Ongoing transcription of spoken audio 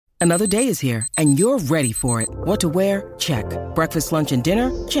Another day is here, and you're ready for it. What to wear? Check. Breakfast, lunch, and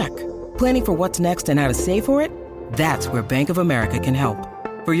dinner? Check. Planning for what's next and how to save for it? That's where Bank of America can help.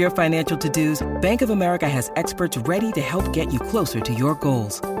 For your financial to-dos, Bank of America has experts ready to help get you closer to your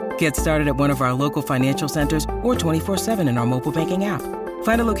goals. Get started at one of our local financial centers or 24/7 in our mobile banking app.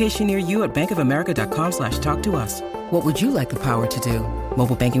 Find a location near you at bankofamerica.com/talktous. What would you like the power to do?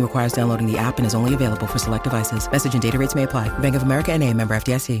 Mobile banking requires downloading the app and is only available for select devices. Message and data rates may apply. Bank of America N.A., member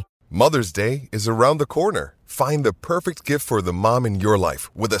FDIC. Mother's Day is around the corner. Find the perfect gift for the mom in your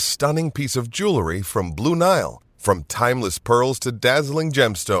life with a stunning piece of jewelry from Blue Nile. From timeless pearls to dazzling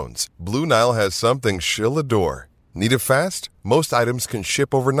gemstones, Blue Nile has something she'll adore. Need it fast? Most items can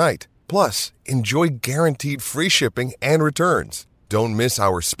ship overnight. Plus, enjoy guaranteed free shipping and returns. Don't miss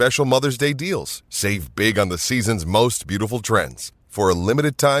our special Mother's Day deals. Save big on the season's most beautiful trends. For a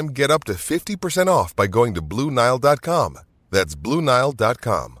limited time, get up to 50% off by going to BlueNile.com. That's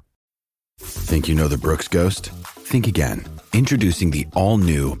BlueNile.com. Think you know the Brooks Ghost? Think again. Introducing the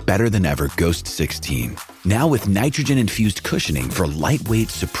all-new, better-than-ever Ghost 16. Now with nitrogen-infused cushioning for lightweight,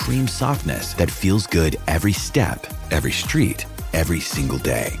 supreme softness that feels good every step, every street, every single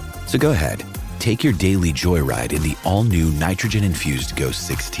day. So go ahead, take your daily joyride in the all-new nitrogen-infused Ghost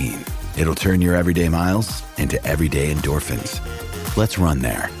 16. It'll turn your everyday miles into everyday endorphins. Let's run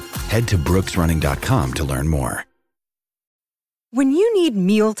there. Head to brooksrunning.com to learn more. When you need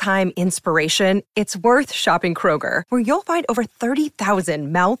mealtime inspiration, it's worth shopping Kroger, where you'll find over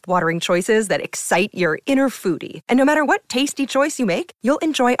 30,000 mouth-watering choices that excite your inner foodie. And no matter what tasty choice you make, you'll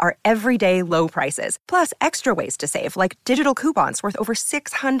enjoy our everyday low prices, plus extra ways to save, like digital coupons worth over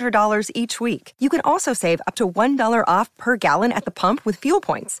 $600 each week. You can also save up to $1 off per gallon at the pump with fuel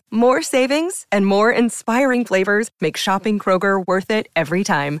points. More savings and more inspiring flavors make shopping Kroger worth it every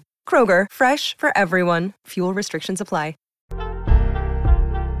time. Kroger, fresh for everyone. Fuel restrictions apply.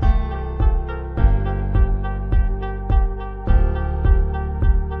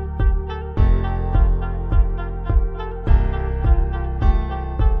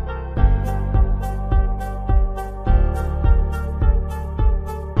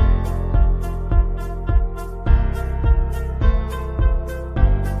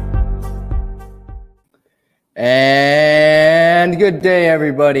 And good day,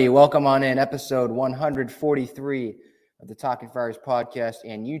 everybody. Welcome on in episode 143 of the Talking Friars podcast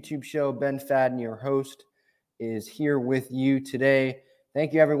and YouTube show. Ben Fadden, your host, is here with you today.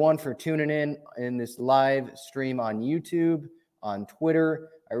 Thank you, everyone, for tuning in this live stream on YouTube, on Twitter.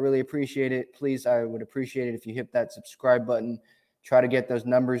 I really appreciate it. Please, I would appreciate it if you hit that subscribe button. Try to get those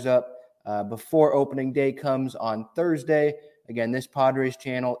numbers up before opening day comes on Thursday. Again, this Padres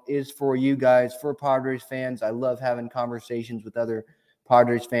channel is for you guys, for Padres fans. I love having conversations with other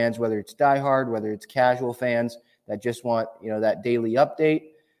Padres fans, whether it's diehard, whether it's casual fans that just want, that daily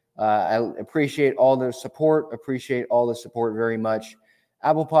update. I appreciate all the support. Very much.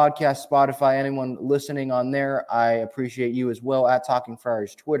 Apple Podcasts, Spotify, anyone listening on there, I appreciate you as well. At Talking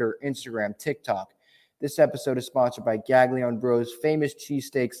Friars, Twitter, Instagram, TikTok. This episode is sponsored by Gaglione Bros, famous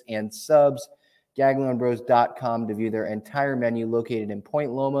cheesesteaks and subs. GaglioneBros.com to view their entire menu located in Point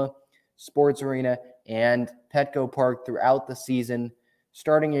Loma, Sports Arena, and Petco Park throughout the season.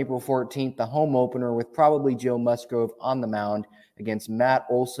 Starting April 14th, the home opener with probably Joe Musgrove on the mound against Matt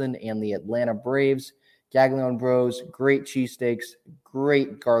Olson and the Atlanta Braves. Gaglione Bros, great cheesesteaks,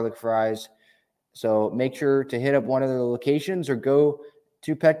 great garlic fries. So make sure to hit up one of their locations or go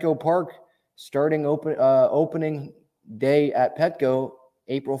to Petco Park starting opening day at Petco,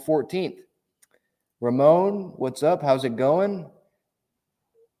 April 14th. Ramon, what's up? How's it going?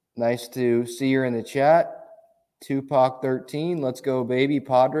 Nice to see you in the chat. Tupac13, let's go, baby.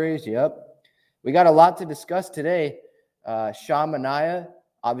 Padres, yep. We got a lot to discuss today. Sean Manaea,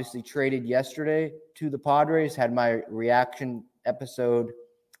 obviously traded yesterday to the Padres. Had my reaction episode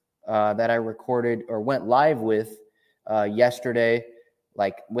that I recorded or went live with yesterday.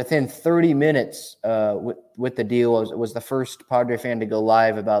 Like within 30 minutes with the deal. Was the first Padre fan to go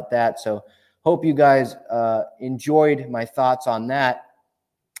live about that. So hope you guys enjoyed my thoughts on that.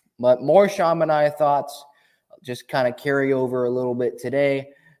 But more Sean Manaea thoughts, just kind of carry over a little bit today.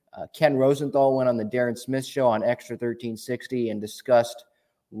 Ken Rosenthal went on the Darren Smith Show on Extra 1360 and discussed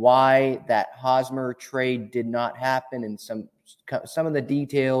why that Hosmer trade did not happen and some of the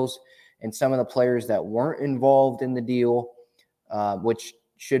details and some of the players that weren't involved in the deal, which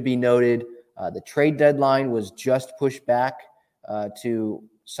should be noted. The trade deadline was just pushed back to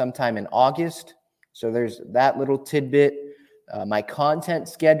sometime in August. So there's that little tidbit. My content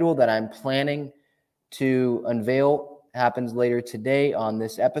schedule that I'm planning to unveil happens later today on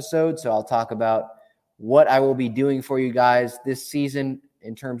this episode. So I'll talk about what I will be doing for you guys this season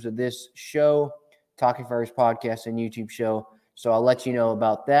in terms of this show, Talking Friars podcast and YouTube show. So I'll let you know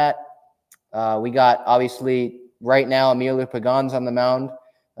about that. We got, obviously, right now, Emilio Pagan's on the mound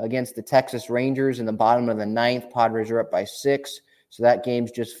against the Texas Rangers in the bottom of the ninth. Padres are up by 6, so that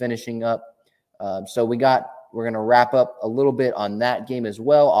game's just finishing up. So we're going to wrap up a little bit on that game as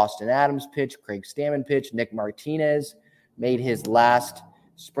well. Austin Adams pitched, Craig Stammen pitched, Nick Martinez made his last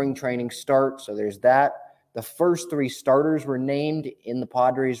spring training start, so there's that. The first 3 starters were named in the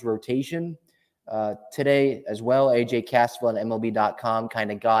Padres rotation today as well. AJ Castell at MLB.com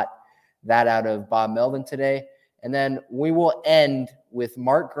kind of got that out of Bob Melvin today. And then we will end with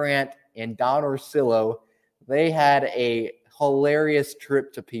Mark Grant and Don Orsillo. They had a hilarious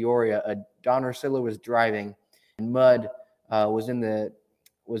trip to Peoria. Don Orsillo was driving, and Mud was in the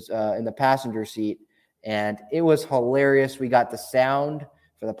passenger seat, and it was hilarious. We got the sound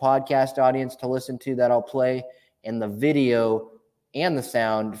for the podcast audience to listen to that I'll play, and the video and the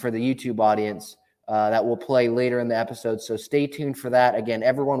sound for the YouTube audience that will play later in the episode. So stay tuned for that. Again,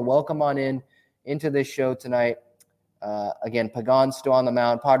 everyone, welcome on into this show tonight. Again, Pagan's still on the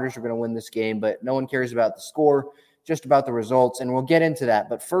mound. Padres are going to win this game, but no one cares about the score, just about the results, and we'll get into that.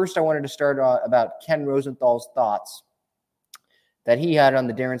 But first, I wanted to start about Ken Rosenthal's thoughts that he had on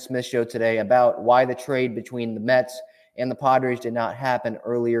the Darren Smith show today about why the trade between the Mets and the Padres did not happen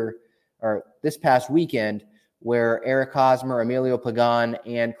earlier or this past weekend, where Eric Hosmer, Emilio Pagan,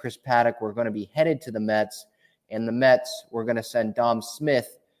 and Chris Paddack were going to be headed to the Mets, and the Mets were going to send Dom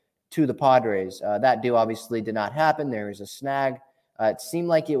Smith to the Padres. That deal obviously did not happen. There was a snag. It seemed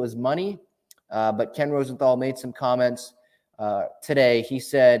like it was money, but Ken Rosenthal made some comments today. He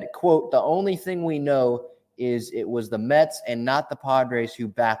said, quote, "The only thing we know is it was the Mets and not the Padres who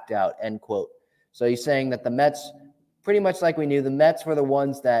backed out," end quote. So he's saying that the Mets, pretty much like we knew, the Mets were the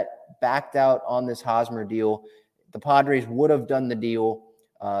ones that backed out on this Hosmer deal. The Padres would have done the deal.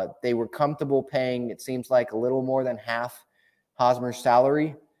 They were comfortable paying, it seems like, a little more than half Hosmer's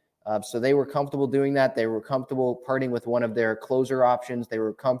salary. So they were comfortable doing that. They were comfortable parting with one of their closer options. They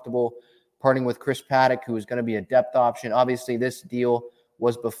were comfortable parting with Chris Paddack, who was going to be a depth option. Obviously, this deal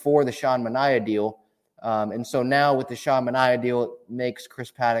was before the Sean Manaea deal. And so now with the Sean Manaea deal, it makes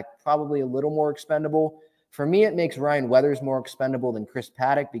Chris Paddack probably a little more expendable. For me, it makes Ryan Weathers more expendable than Chris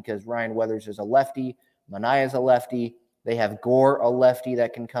Paddack because Ryan Weathers is a lefty. Manaea is a lefty. They have Gore, a lefty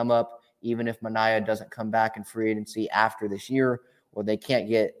that can come up even if Manaea doesn't come back in free agency after this year, or they can't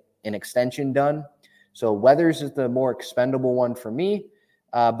get an extension done. So Weathers is the more expendable one for me.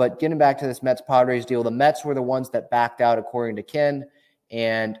 But getting back to this Mets-Padres deal, the Mets were the ones that backed out, according to Ken.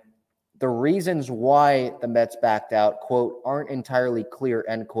 And the reasons why the Mets backed out, quote, aren't entirely clear,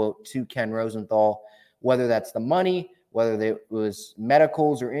 end quote, to Ken Rosenthal. Whether that's the money, whether it was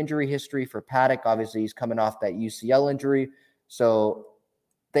medicals or injury history for Paddack. Obviously, he's coming off that UCL injury. So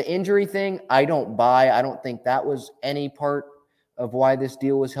the injury thing, I don't buy. I don't think that was any part of why this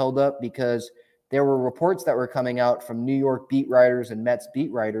deal was held up, because there were reports that were coming out from New York beat writers and Mets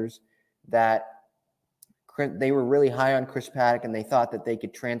beat writers that they were really high on Chris Paddack, and they thought that they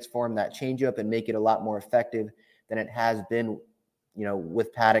could transform that changeup and make it a lot more effective than it has been,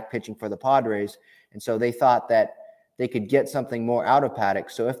 with Paddack pitching for the Padres. And so they thought that they could get something more out of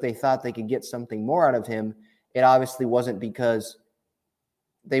Paddack. So if they thought they could get something more out of him, it obviously wasn't because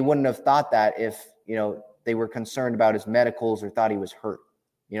they wouldn't have thought that if, they were concerned about his medicals or thought he was hurt.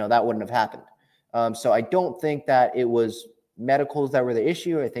 That wouldn't have happened. So I don't think that it was medicals that were the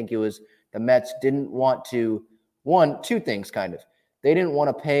issue. I think it was the Mets didn't want to, two things kind of. They didn't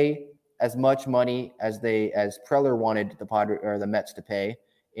want to pay as much money as Preller wanted the Mets to pay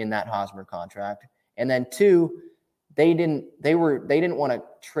in that Hosmer contract. And then 2, they didn't want to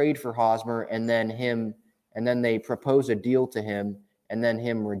trade for Hosmer and then they propose a deal to him and then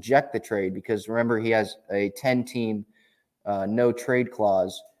him reject the trade, because remember, he has a 10-team no trade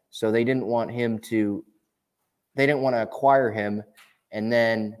clause. So they didn't want to acquire him and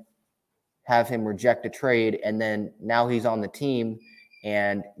then have him reject a trade. And then now he's on the team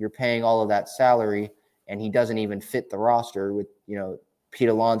and you're paying all of that salary and he doesn't even fit the roster with, Pete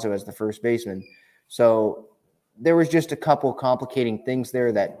Alonso as the first baseman. So there was just a couple complicating things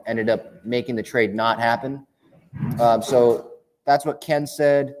there that ended up making the trade not happen. So that's what Ken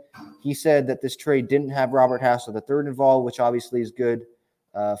said. He said that this trade didn't have Robert Hassell III involved, which obviously is good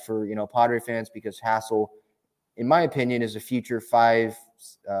for, Padre fans, because Hassell, in my opinion, is a future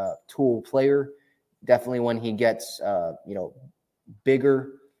 5-tool player. Definitely when he gets,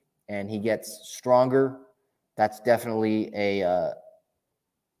 bigger and he gets stronger, that's definitely a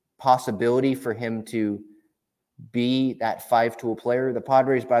possibility for him to be that 5-tool player. The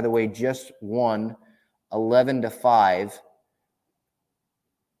Padres, by the way, just won 11-5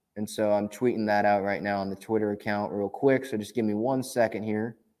 And so I'm tweeting that out right now on the Twitter account real quick. So just give me 1 second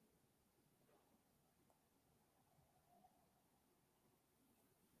here.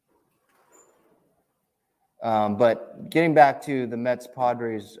 But getting back to the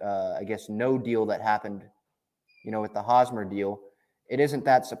Mets-Padres, I guess, no deal that happened, with the Hosmer deal, it isn't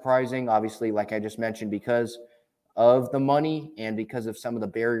that surprising, obviously, like I just mentioned, because of the money and because of some of the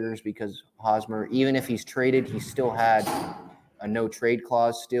barriers, because Hosmer, even if he's traded, he still had a no-trade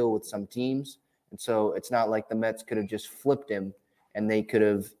clause still with some teams. And so it's not like the Mets could have just flipped him and they could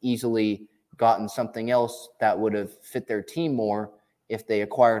have easily gotten something else that would have fit their team more if they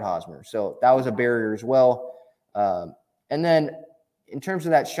acquired Hosmer. So that was a barrier as well. And then in terms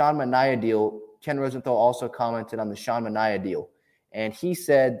of that Sean Manaea deal, Ken Rosenthal also commented on the Sean Manaea deal. And he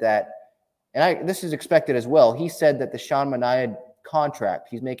said that, this is expected as well, he said that the Sean Manaea contract,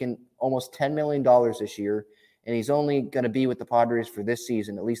 he's making almost $10 million this year, and he's only going to be with the Padres for this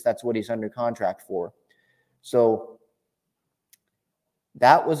season. At least that's what he's under contract for. So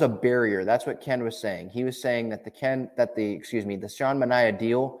that was a barrier. That's what Ken was saying. He was saying that the Sean Manaea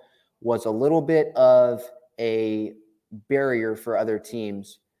deal was a little bit of a barrier for other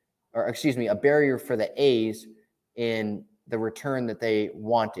teams, a barrier for the A's in the return that they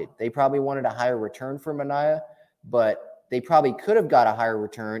wanted. They probably wanted a higher return for Manaea, but they probably could have got a higher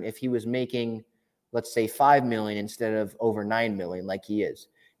return if he was making, let's say, $5 million instead of over $9 million like he is.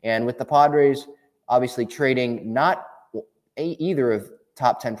 And with the Padres obviously trading not either of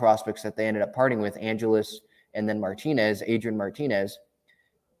top 10 prospects that they ended up parting with, Angelos and then Adrian Martinez,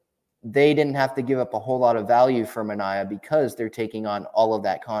 they didn't have to give up a whole lot of value for Manaea because they're taking on all of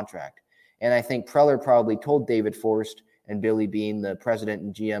that contract. And I think Preller probably told David Forst and Billy Beane, the president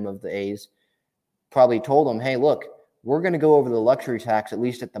and GM of the A's, probably told him, hey, look, we're going to go over the luxury tax, at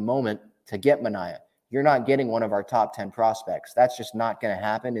least at the moment, to get Manaea. You're not getting one of our top 10 prospects. That's just not going to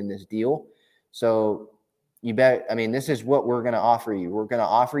happen in this deal. So this is what we're going to offer you. We're going to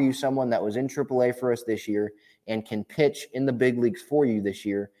offer you someone that was in AAA for us this year and can pitch in the big leagues for you this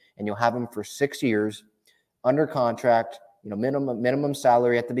year. And you'll have him for 6 years under contract, minimum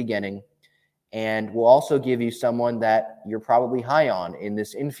salary at the beginning. And we'll also give you someone that you're probably high on in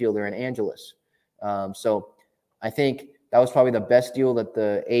this infielder in Angelos. So I think that was probably the best deal that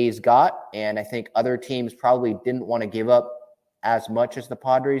the A's got. And I think other teams probably didn't want to give up as much as the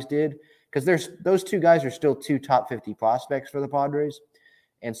Padres did, because those two guys are still two top 50 prospects for the Padres.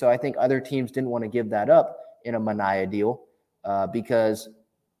 And so I think other teams didn't want to give that up in a Manaea deal because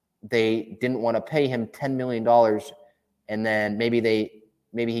they didn't want to pay him $10 million and then maybe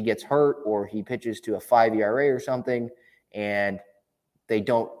he gets hurt or he pitches to a 5 ERA or something and they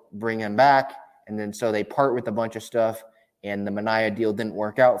don't bring him back. And then so they part with a bunch of stuff and the Manaea deal didn't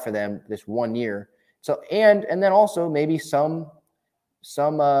work out for them this 1 year. So, and then also maybe some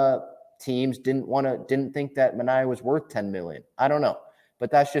teams didn't think that Manaea was worth $10 million. I don't know, but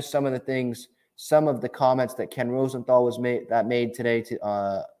that's just some of the things, some of the comments that Ken Rosenthal made today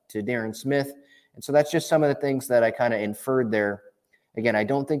to Darren Smith. And so that's just some of the things that I kind of inferred there. Again, I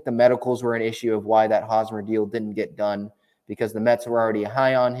don't think the medicals were an issue of why that Hosmer deal didn't get done, because the Mets were already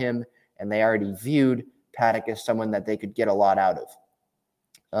high on him and they already viewed Paddock as someone that they could get a lot out of.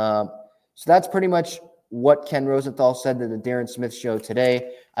 So that's pretty much what Ken Rosenthal said to the Darren Smith show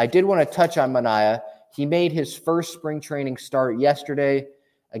today. I did want to touch on Manaea. He made his first spring training start yesterday.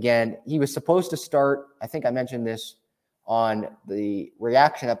 Again, he was supposed to start, I think I mentioned this on the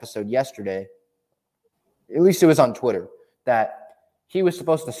reaction episode yesterday, at least it was on Twitter, that he was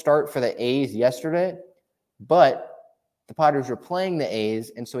supposed to start for the A's yesterday, but the Padres were playing the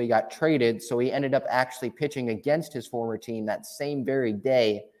A's, and so he got traded. So he ended up actually pitching against his former team that same very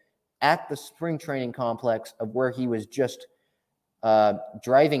day at the spring training complex of where he was just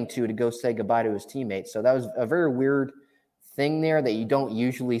driving to go say goodbye to his teammates. So that was a very weird thing there that you don't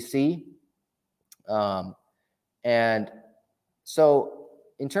usually see. And so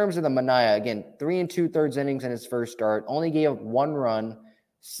in terms of the Manaea, again, 3 2/3 innings in his first start, only gave up 1 run,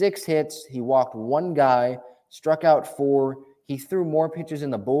 6 hits. He walked 1 guy, struck out 4. He threw more pitches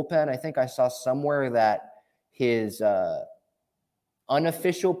in the bullpen. I think I saw somewhere that his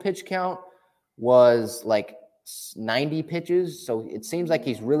unofficial pitch count was like 90 pitches. So it seems like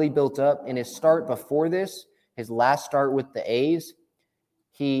he's really built up. In his start before this, his last start with the A's,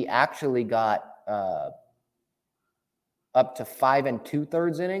 he actually got up to 5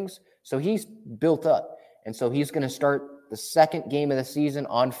 2/3 innings. So he's built up. And so he's going to start the second game of the season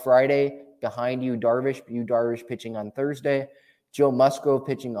on Friday behind Yu Darvish pitching on Thursday, Joe Musgrove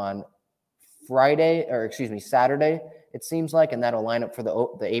pitching on Saturday, it seems like, and that'll line up for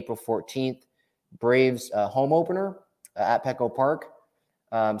the April 14th Braves home opener at Petco Park.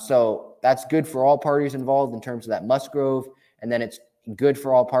 So that's good for all parties involved in terms of that Musgrove. And then it's good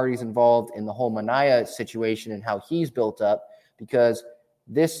for all parties involved in the whole Manaea situation and how he's built up, because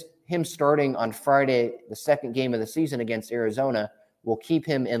him starting on Friday, the second game of the season against Arizona, will keep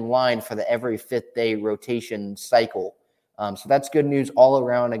him in line for the every fifth day rotation cycle. So that's good news all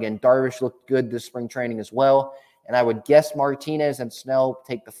around. Again, Darvish looked good this spring training as well. And I would guess Martinez and Snell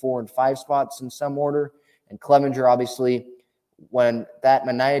take the 4 and 5 spots in some order. And Clevinger, obviously, when that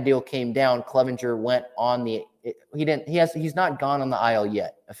Manaea deal came down, Clevinger went on he's not gone on the IL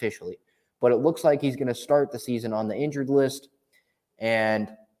yet officially, but it looks like he's going to start the season on the injured list. And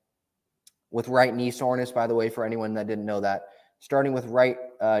with right knee soreness, by the way, for anyone that didn't know that, starting with right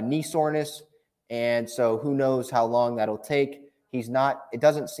knee soreness. And so who knows how long that'll take. It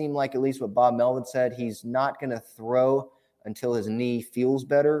doesn't seem like, at least what Bob Melvin said, he's not going to throw until his knee feels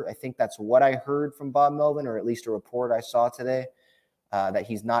better. I think that's what I heard from Bob Melvin, or at least a report I saw today, that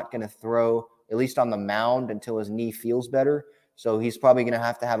he's not going to throw, at least on the mound, until his knee feels better. So he's probably going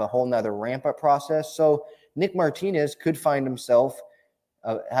to have a whole nother ramp-up process. So Nick Martinez could find himself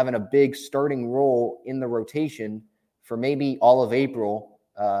having a big starting role in the rotation for maybe all of April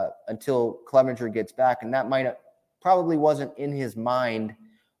until Clevinger gets back. And that probably wasn't in his mind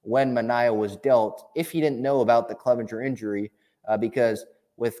when Manaea was dealt, if he didn't know about the Clevinger injury, because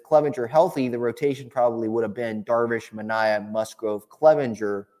with Clevinger healthy, the rotation probably would have been Darvish, Manaea, Musgrove,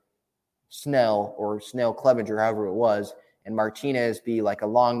 Clevinger, Snell, or Snell, Clevinger, however it was, and Martinez be like a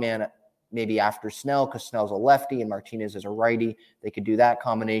long man maybe after Snell, because Snell's a lefty and Martinez is a righty. They could do that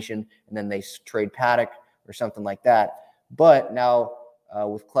combination, and then they trade Paddock or something like that. But now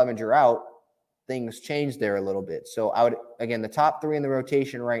with Clevinger out, things changed there a little bit. So I would, again, the top 3 in the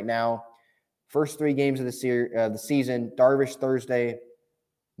rotation right now, first 3 games of the season, Darvish Thursday,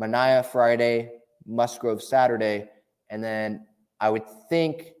 Manaea Friday, Musgrove Saturday, and then I would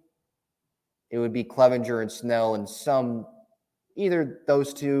think it would be Clevinger and Snell and either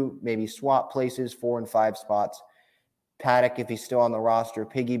those two, maybe swap places, 4 and 5 spots. Paddock, if he's still on the roster,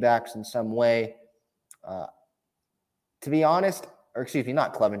 piggybacks in some way. To be honest, or excuse me,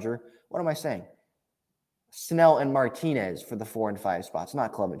 not Clevinger. What am I saying? Snell and Martinez for the 4 and 5 spots,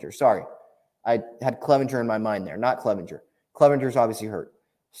 not Clevinger. Sorry. I had Clevinger in my mind there, not Clevinger. Clevinger's obviously hurt.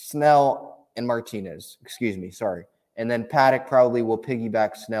 Snell and Martinez, excuse me, sorry. And then Paddock probably will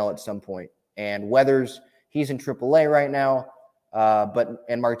piggyback Snell at some point. And Weathers, he's in AAA right now,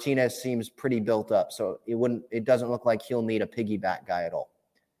 and Martinez seems pretty built up. So it doesn't look like he'll need a piggyback guy at all.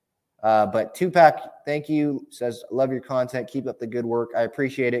 But Tupac, thank you, says, love your content. Keep up the good work. I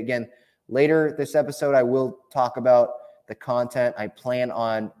appreciate it. Again, later this episode, I will talk about the content I plan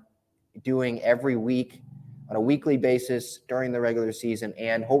on doing every week on a weekly basis during the regular season.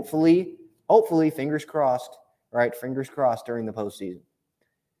 And hopefully, fingers crossed, right? Fingers crossed during the postseason.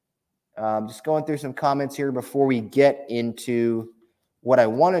 Just going through some comments here before we get into what I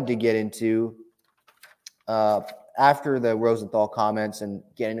wanted to get into after the Rosenthal comments and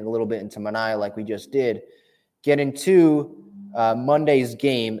getting a little bit into Manaea like we just did. Get into Monday's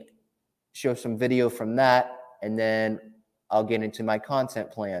game, show some video from that, and then I'll get into my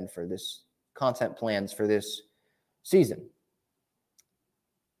content plans for this season.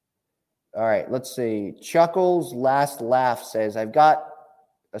 All right, let's see. Chuckles Last Laugh says, I've got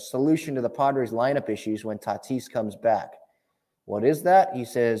a solution to the Padres lineup issues when Tatis comes back. What is that? He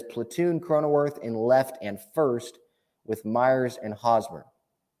says, platoon Cronenworth in left and first with Myers and Hosmer.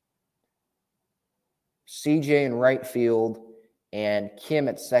 CJ in right field and Kim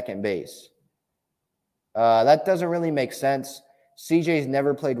at second base. That doesn't really make sense. CJ's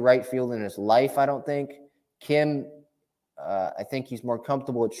never played right field in his life, I don't think. Kim, I think he's more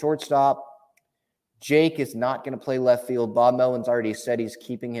comfortable at shortstop. Jake is not going to play left field. Bob Melvin's already said he's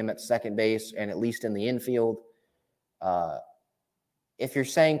keeping him at second base and at least in the infield. If you're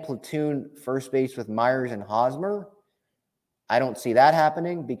saying platoon first base with Myers and Hosmer, I don't see that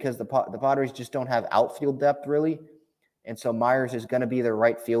happening because the Padres just don't have outfield depth really. And so Myers is going to be their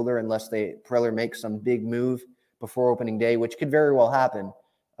right fielder unless Preller makes some big move before opening day, which could very well happen.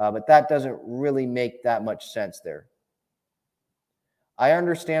 But that doesn't really make that much sense there. I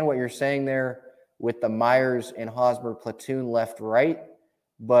understand what you're saying there with the Myers and Hosmer platoon left-right,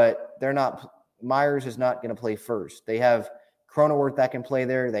 but Myers is not going to play first. They have Cronenworth that can play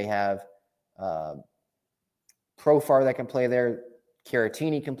there. They have Profar that can play there.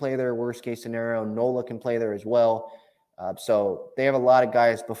 Caratini can play there, worst case scenario. Nola can play there as well. So they have a lot of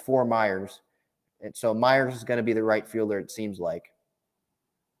guys before Myers. And so Myers is going to be the right fielder, it seems like.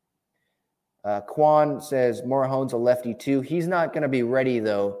 Quan says Morejon's a lefty too. He's not going to be ready,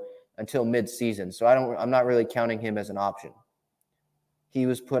 though, until mid-season. So I'm not really counting him as an option. he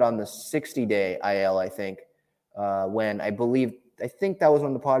was put on the 60-day IL, I think, when I think that was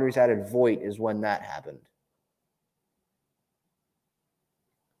when the Padres added Voit is when that happened.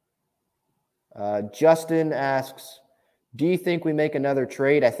 Justin asks, do you think we make another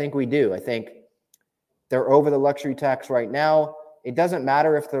trade? I think we do. I think they're over the luxury tax right now. It doesn't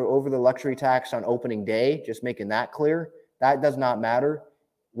matter if they're over the luxury tax on opening day, just making that clear. That does not matter.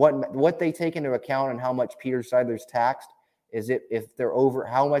 What they take into account and how much Peter Seidler's taxed is if they're over,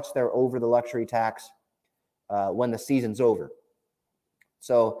 how much they're over the luxury tax when the season's over.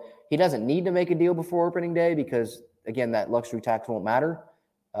 So he doesn't need to make a deal before opening day because, again, that luxury tax won't matter.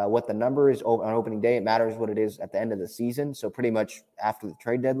 What the number is on opening day, it matters what it is at the end of the season. So pretty much after the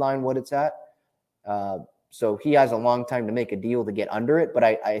trade deadline, what it's at. So he has a long time to make a deal to get under it. But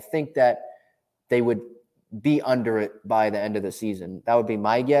I think that they would be under it by the end of the season. That would be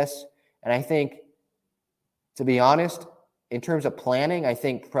my guess. And I think, to be honest, in terms of planning, I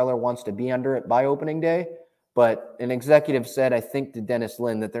think Preller wants to be under it by opening day. But an executive said, I think to Dennis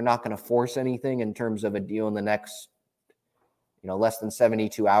Lin, that they're not going to force anything in terms of a deal in the next, less than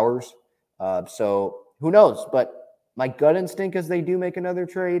 72 hours. So who knows? But my gut instinct is they do make another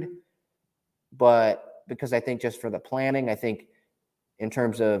trade. But because I think just for the planning, I think in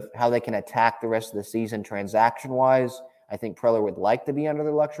terms of how they can attack the rest of the season transaction-wise, I think Preller would like to be under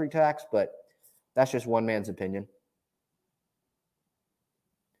the luxury tax, but that's just one man's opinion.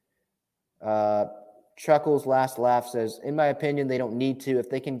 Chuckles' last laugh says, in my opinion, they don't need to. If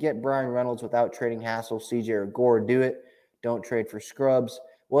they can get Brian Reynolds without trading Hassel, CJ, or Gore, do it. Don't trade for scrubs.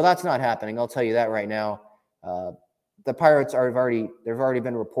 Well, that's not happening. I'll tell you that right now. The Pirates there've already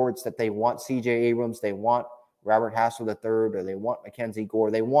been reports that they want CJ Abrams, they want Robert Hassel III, or they want Mackenzie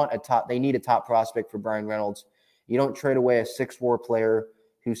Gore. They need a top prospect for Brian Reynolds. You don't trade away a 6-WAR player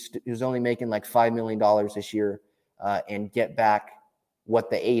who's only making like $5 million this year and get back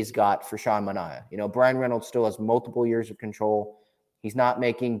what the A's got for Sean Manaea. Brian Reynolds still has multiple years of control. He's not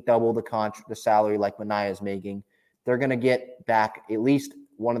making double the salary like Manaea is making. They're going to get back at least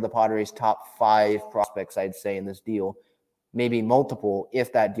one of the Padres' top 5 prospects, I'd say, in this deal, maybe multiple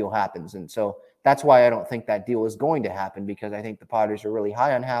if that deal happens. And so that's why I don't think that deal is going to happen, because I think the Padres are really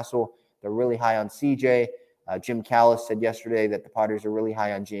high on Hassel. They're really high on CJ. Jim Callis said yesterday that the Padres are really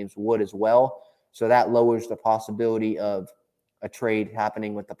high on James Wood as well. So that lowers the possibility of a trade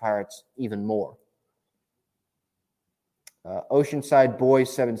happening with the Pirates even more. Oceanside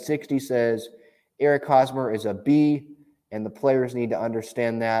Boys 760 says, Eric Hosmer is a B, and the players need to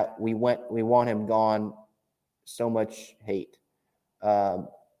understand that. We want him gone. So much hate.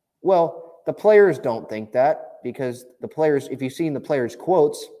 Well, the players don't think that, because the players, if you've seen the players'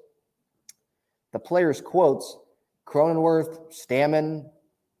 quotes, Cronenworth, Stammen,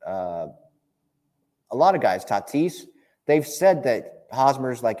 a lot of guys, Tatis, they've said that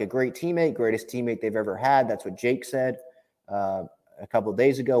Hosmer's like a great teammate, greatest teammate they've ever had. That's what Jake said a couple of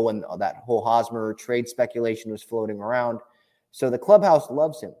days ago when that whole Hosmer trade speculation was floating around. So the clubhouse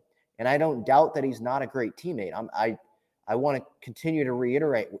loves him, and I don't doubt that he's not a great teammate. I want to continue to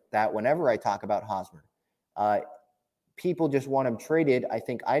reiterate that whenever I talk about Hosmer. People just want him traded. I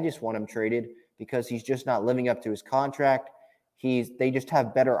think I just want him traded because he's just not living up to his contract. They just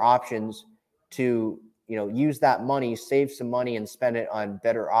have better options to use that money, save some money, and spend it on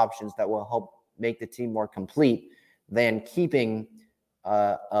better options that will help make the team more complete than keeping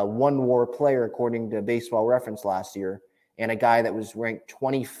a 1-WAR player, according to Baseball Reference last year, and a guy that was ranked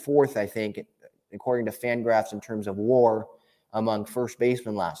 24th, I think, according to Fangraphs, in terms of WAR among first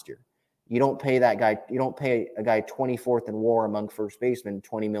basemen last year. You don't pay that guy. You don't pay a guy 24th in WAR among first basemen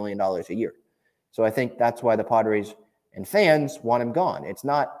 $20 million a year. So I think that's why the Padres and fans want him gone. It's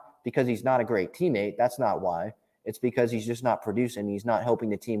not because he's not a great teammate. That's not why. It's because he's just not producing. He's not helping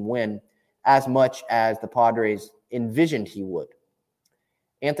the team win as much as the Padres envisioned he would.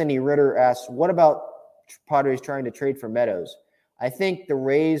 Anthony Ritter asks, what about Padres trying to trade for Meadows? I think the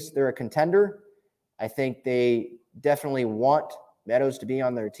Rays, they're a contender. I think they definitely want Meadows to be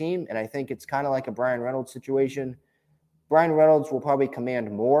on their team, and I think it's kind of like a Brian Reynolds situation. Brian Reynolds will probably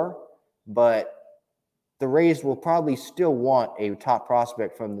command more, but the Rays will probably still want a top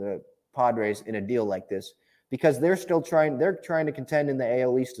prospect from the Padres in a deal like this, because they're trying to contend in the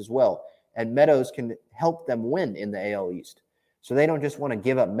AL East as well, and Meadows can help them win in the AL East. So they don't just want to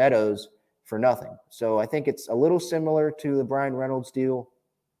give up Meadows for nothing. So I think it's a little similar to the Brian Reynolds deal,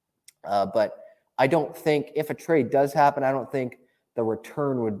 but I don't think if a trade does happen, I don't think the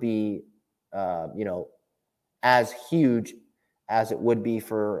return would be, as huge as it would be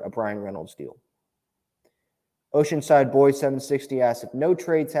for a Brian Reynolds deal. Oceanside Boys 760 asks, if no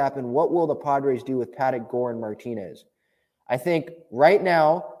trades happen, what will the Padres do with Paddock, Gore, and Martinez? I think right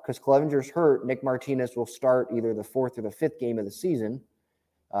now, because Clevenger's hurt, Nick Martinez will start either the 4th or the 5th game of the season.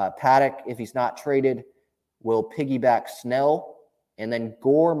 Paddock, if he's not traded, will piggyback Snell. And then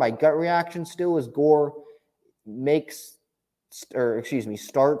Gore, my gut reaction still is Gore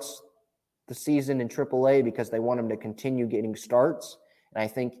starts the season in AAA because they want him to continue getting starts.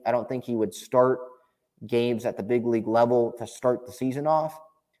 And I don't think he would start games at the big league level to start the season off.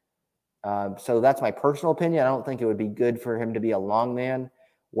 So that's my personal opinion. I don't think it would be good for him to be a long man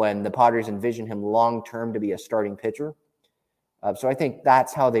when the Padres envision him long-term to be a starting pitcher. So I think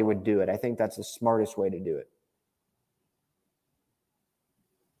that's how they would do it. I think that's the smartest way to do it.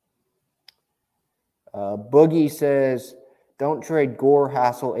 Boogie says, don't trade Gore,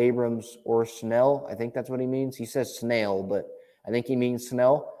 Hassel, Abrams, or Snell. I think that's what he means. He says Snail, but I think he means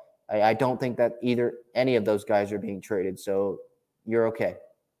Snell. I don't think that any of those guys are being traded, so you're okay.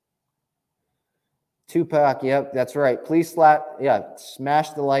 Tupac, yep, that's right. Please smash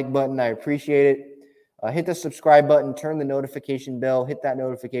the like button. I appreciate it. Hit the subscribe button, turn the notification bell, hit that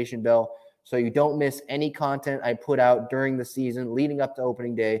notification bell so you don't miss any content I put out during the season, leading up to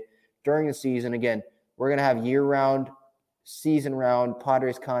opening day, during the season. Again, we're going to have year-round, season-round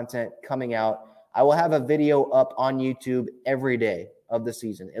Padres content coming out. I will have a video up on YouTube every day of the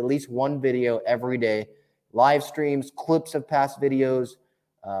season, at least one video every day, live streams, clips of past videos,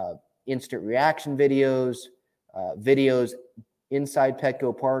 instant reaction videos, videos inside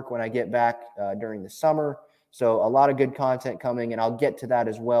Petco Park when I get back during the summer. So a lot of good content coming, and I'll get to that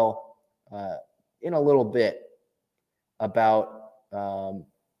as well in a little bit about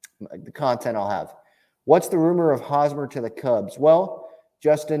the content I'll have. What's the rumor of Hosmer to the Cubs? Well,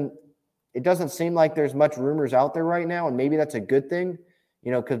 Justin, it doesn't seem like there's much rumors out there right now, and maybe that's a good thing,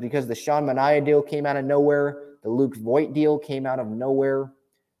 because the Sean Manaea deal came out of nowhere, the Luke Voit deal came out of nowhere.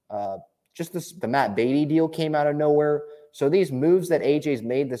 The Matt Beatty deal came out of nowhere. So these moves that AJ's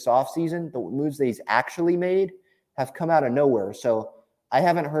made this offseason, the moves that he's actually made, have come out of nowhere. So I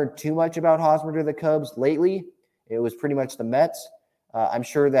haven't heard too much about Hosmer to the Cubs lately. It was pretty much the Mets. I'm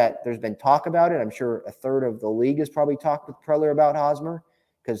sure that there's been talk about it. I'm sure a third of the league has probably talked with Preller about Hosmer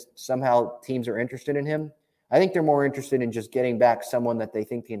because somehow teams are interested in him. I think they're more interested in just getting back someone that they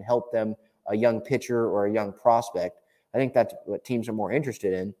think can help them, a young pitcher or a young prospect. I think that's what teams are more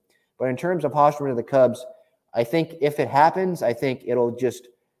interested in. But in terms of Hosmer to the Cubs, I think if it happens, I think it'll just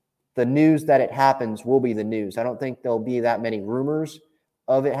 – the news that it happens will be the news. I don't think there'll be that many rumors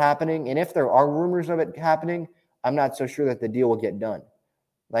of it happening. And if there are rumors of it happening, I'm not so sure that the deal will get done.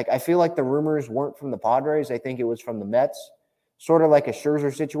 Like, I feel like the rumors weren't from the Padres. I think it was from the Mets, sort of like a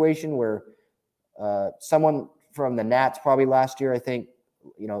Scherzer situation where someone from the Nats probably last year, I think,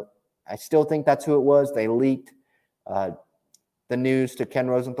 I still think that's who it was. They leaked the news to Ken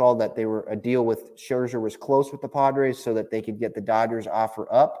Rosenthal that a deal with Scherzer was close with the Padres so that they could get the Dodgers offer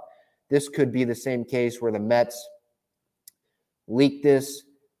up. This could be the same case where the Mets leaked this.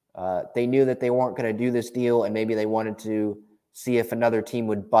 They knew that they weren't going to do this deal, and maybe they wanted to see if another team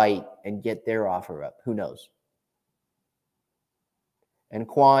would bite and get their offer up. Who knows? And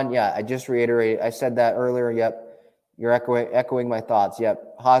Quan, I just reiterated. I said that earlier. Yep. You're echoing my thoughts.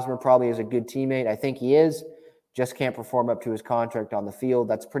 Yep. Hosmer probably is a good teammate. I think he is. Just can't perform up to his contract on the field.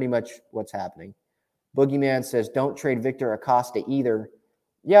 That's pretty much what's happening. Boogeyman says, don't trade Victor Acosta either.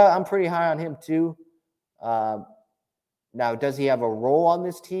 Yeah, I'm pretty high on him too. Now, does he have a role on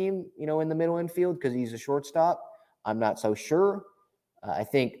this team, in the middle infield because he's a shortstop? I'm not so sure. I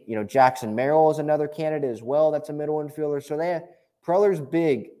think, Jackson Merrill is another candidate as well. That's a middle infielder. So Preller's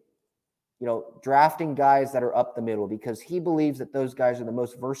big, drafting guys that are up the middle because he believes that those guys are the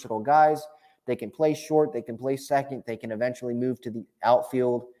most versatile guys. They can play short. They can play second. They can eventually move to the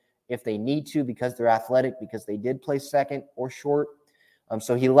outfield if they need to because they're athletic, because they did play second or short.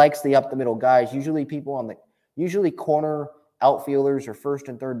 So he likes the up-the-middle guys. Usually corner outfielders or first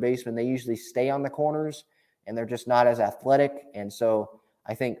and third basemen, they usually stay on the corners, and they're just not as athletic. And so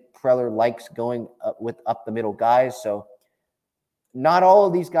I think Preller likes going up the middle guys. So not all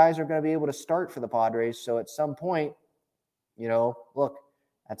of these guys are going to be able to start for the Padres. So at some point,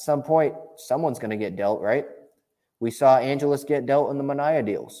 at some point, someone's going to get dealt, right? We saw Angelos get dealt in the Manaea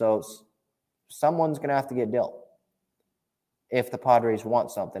deal. So someone's going to have to get dealt if the Padres want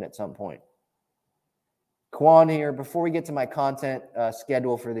something at some point. Quan here, before we get to my content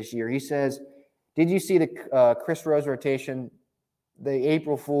schedule for this year, he says, did you see the Chris Rose rotation? The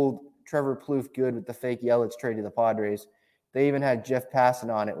April Fool Trevor Plouffe good with the fake Yelich trade to the Padres. They even had Jeff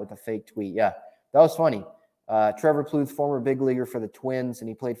Passan on it with a fake tweet. Yeah, that was funny. Trevor Plouffe, former big leaguer for the Twins, and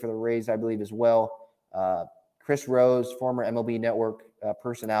he played for the Rays, I believe, as well. Chris Rose, former MLB Network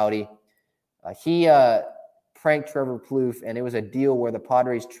personality. He pranked Trevor Plouffe, and it was a deal where the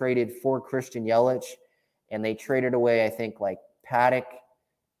Padres traded for Christian Yelich, and they traded away, I think, like Paddock,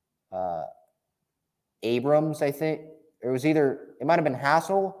 Abrams, I think. It might have been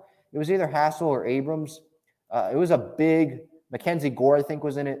Hassel. It was either Hassel or Abrams. It was a big, Mackenzie Gore, I think,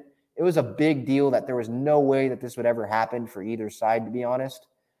 was in it. It was a big deal that there was no way that this would ever happen for either side, to be honest.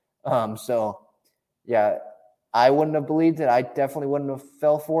 So, yeah, I wouldn't have believed it. I definitely wouldn't have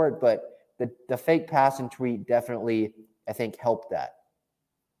fell for it, but the fake pass and tweet definitely, I think, helped that.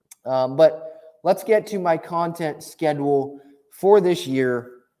 But let's get to my content schedule for this year.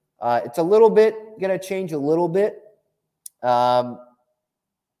 It's a little bit going to change a little bit. I'll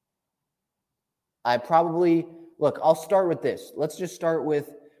start with this. Let's just start with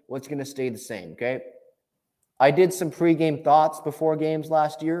what's going to stay the same, okay? I did some pregame thoughts before games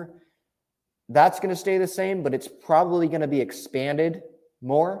last year. That's going to stay the same, but it's probably going to be expanded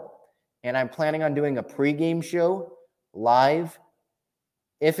more. And I'm planning on doing a pregame show live.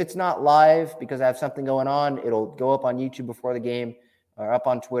 If it's not live because I have something going on, it'll go up on YouTube before the game or up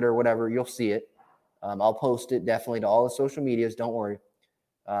on Twitter, whatever. You'll see it. I'll post it definitely to all the social medias. Don't worry.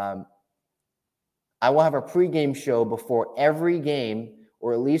 I will have a pregame show before every game,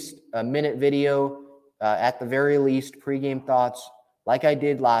 or at least a minute video, at the very least, pregame thoughts like I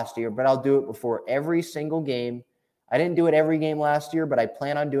did last year, but I'll do it before every single game. I didn't do it every game last year, but I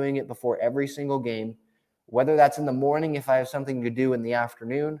plan on doing it before every single game, whether that's in the morning if I have something to do in the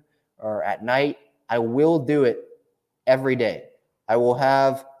afternoon or at night. I will do it every day. I will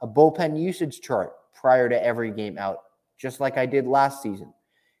have a bullpen usage chart prior to every game out, just like I did last season.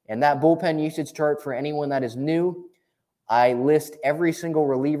 And that bullpen usage chart, for anyone that is new, I list every single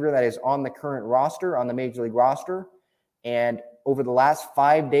reliever that is on the current roster, on the Major League roster. And over the last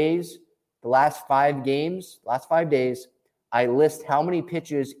 5 days, the last 5 days, I list how many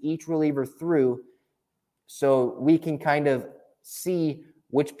pitches each reliever threw so we can kind of see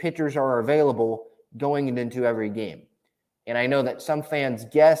which pitchers are available going into every game. And I know that some fans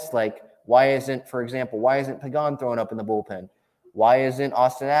guess, like, why isn't Pagan thrown up in the bullpen? Why isn't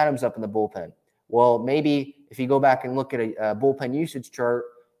Austin Adams up in the bullpen? Well, maybe if you go back and look at a bullpen usage chart,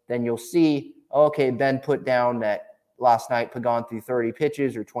 then you'll see, okay, Ben put down that last night Pagan threw 30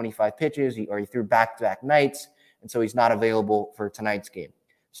 pitches or 25 pitches, or he threw back-to-back nights, and so he's not available for tonight's game.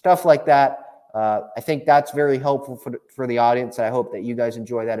 Stuff like that. I think that's very helpful for the audience. I hope that you guys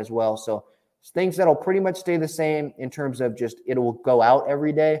enjoy that as well. So things that'll pretty much stay the same in terms of just it will go out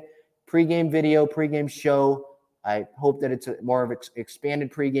every day. Pre-game video, pre-game show. I hope that it's more of an expanded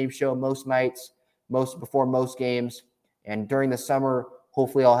pre-game show most nights, before most games. And during the summer,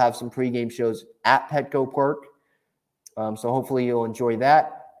 hopefully I'll have some pre-game shows at Petco Park. So hopefully you'll enjoy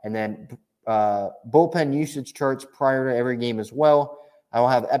that. And then bullpen usage charts prior to every game as well. I will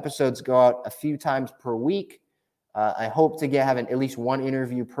have episodes go out a few times per week. I hope to have at least one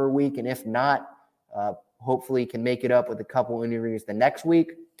interview per week. And if not, hopefully can make it up with a couple interviews the next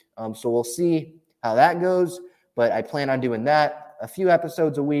week. So we'll see how that goes. But I plan on doing that, a few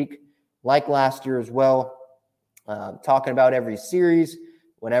episodes a week, like last year as well. Talking about every series,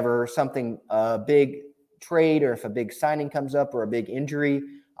 whenever something, big trade or if a big signing comes up or a big injury,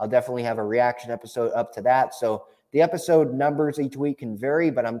 I'll definitely have a reaction episode up to that. So the episode numbers each week can vary,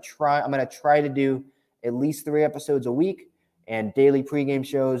 but I'm going to try to do at least 3 episodes a week and daily pregame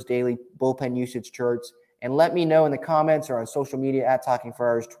shows, daily bullpen usage charts. And let me know in the comments or on social media at Talking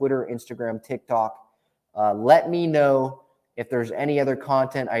Friars, Twitter, Instagram, TikTok. Let me know if there's any other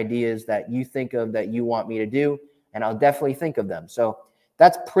content ideas that you think of that you want me to do, and I'll definitely think of them. So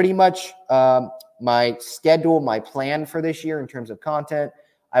that's pretty much my schedule, my plan for this year in terms of content.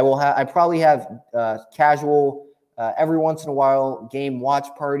 I probably have casual, every once in a while, game watch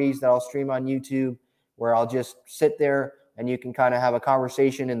parties that I'll stream on YouTube where I'll just sit there and you can kind of have a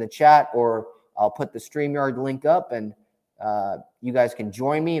conversation in the chat, or I'll put the StreamYard link up and you guys can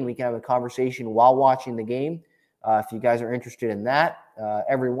join me and we can have a conversation while watching the game. If you guys are interested in that,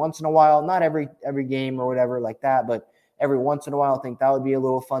 every once in a while, not every game or whatever like that, but every once in a while, I think that would be a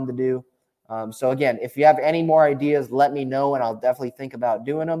little fun to do. So again, if you have any more ideas, let me know and I'll definitely think about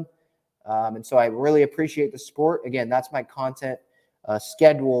doing them. And so I really appreciate the support. Again, that's my content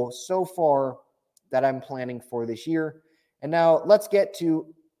schedule so far that I'm planning for this year. And now let's get to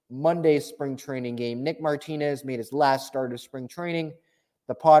Monday's spring training game. Nick Martinez made his last start of spring training.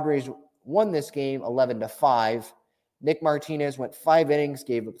 The Padres won this game 11-5. Nick Martinez went 5 innings,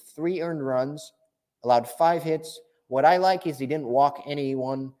 gave up 3 earned runs, allowed 5 hits. What I like is he didn't walk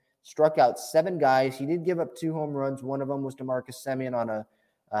anyone, struck out 7 guys. He did give up 2 home runs. One of them was DeMarcus Semien on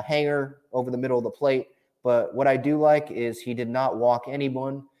a hanger over the middle of the plate. But what I do like is he did not walk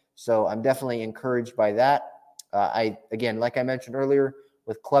anyone. So I'm definitely encouraged by that. Again, like I mentioned earlier,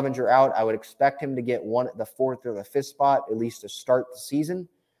 with Clevenger out, I would expect him to get the fourth or the fifth spot, at least to start the season.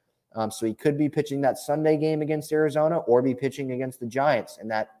 So he could be pitching that Sunday game against Arizona or be pitching against the Giants in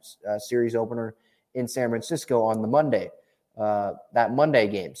that series opener in San Francisco on the Monday, that Monday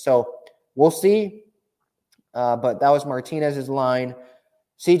game. So we'll see. But that was Martinez's line.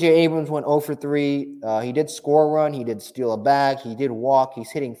 CJ Abrams went 0 for 3. He did score a run. He did steal a bag. He did walk.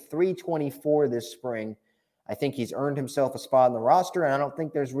 He's hitting .324 this spring. I think he's earned himself a spot on the roster, and I don't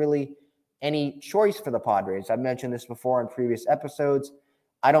think there's really any choice for the Padres. I've mentioned this before in previous episodes.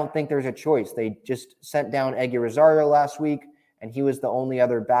 I don't think there's a choice. They just sent down Eggy Rosario last week, and he was the only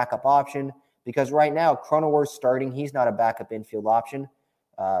other backup option because right now, Cronenworth's starting. He's not a backup infield option.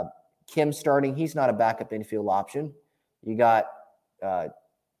 Kim starting. He's not a backup infield option. You got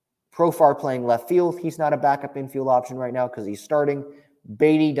Profar playing left field. He's not a backup infield option right now because he's starting.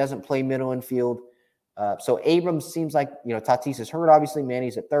 Beatty doesn't play middle infield. So Abrams seems like, Tatis is hurt, obviously.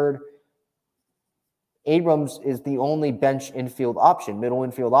 Manny's at third. Abrams is the only bench infield option, middle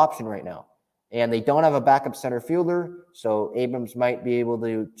infield option right now. And they don't have a backup center fielder, so Abrams might be able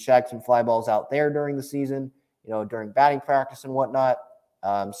to shag some fly balls out there during the season, during batting practice and whatnot.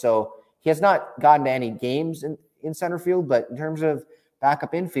 So he has not gotten to any games in center field, but in terms of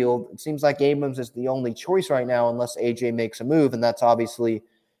backup infield, it seems like Abrams is the only choice right now unless AJ makes a move, and that's obviously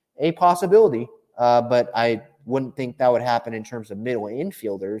a possibility. But I wouldn't think that would happen in terms of middle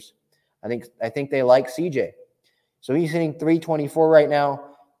infielders. I think they like CJ. So he's hitting .324 right now.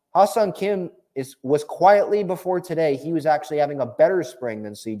 Ha-Seong Kim was quietly before today. He was actually having a better spring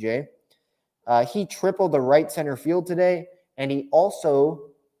than CJ. He tripled the right center field today, and he also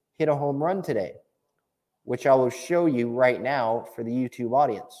hit a home run today, which I will show you right now for the YouTube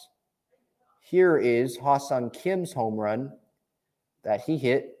audience. Here is Ha-Seong Kim's home run that he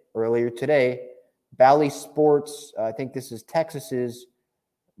hit earlier today. Bally Sports, I think this is Texas's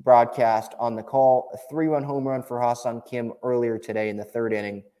broadcast on the call, a 3-run home run for Ha-Seong Kim earlier today in the third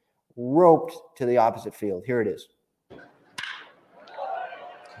inning, roped to the opposite field. Here it is. That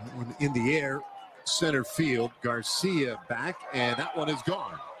one in the air, center field. Garcia back, and that one is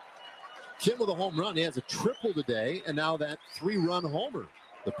gone. Kim with a home run. He has a triple today, and now that 3-run homer.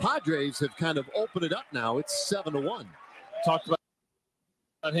 The Padres have kind of opened it up now. It's 7-1. Talked about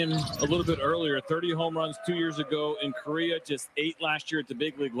him a little bit earlier. 30 home runs 2 years ago in Korea, just 8 last year at the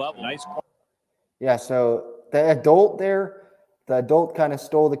big league level. Nice. Yeah, so the adult kind of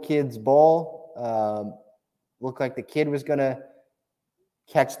stole the kid's ball. Looked like the kid was going to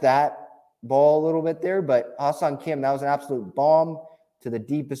catch that ball a little bit there, but Ha-Seong Kim, that was an absolute bomb to the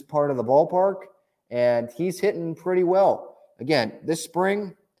deepest part of the ballpark, and he's hitting pretty well. Again, this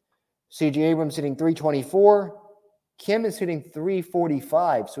spring, CJ Abrams hitting .324. Kim is hitting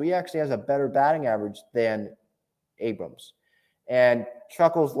 .345, so he actually has a better batting average than Abrams. And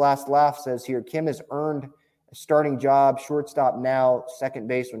Chuckles' last laugh says here, Kim has earned a starting job, shortstop now, second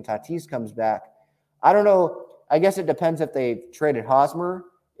base when Tatis comes back. I don't know. I guess it depends if they traded Hosmer,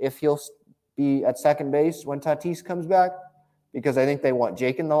 if he'll be at second base when Tatis comes back, because I think they want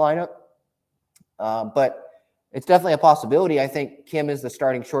Jake in the lineup. But it's definitely a possibility. I think Kim is the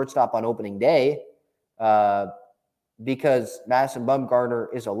starting shortstop on opening day. Because Madison Bumgarner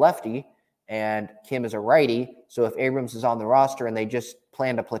is a lefty and Kim is a righty. So if Abrams is on the roster and they just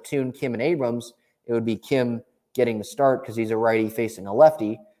plan to platoon Kim and Abrams, it would be Kim getting the start because he's a righty facing a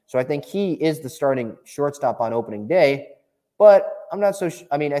lefty. So I think he is the starting shortstop on opening day. But I'm not so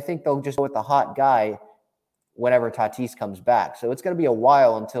I think they'll just go with the hot guy whenever Tatis comes back. So it's going to be a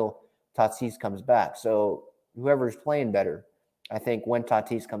while until Tatis comes back. So whoever's playing better, I think when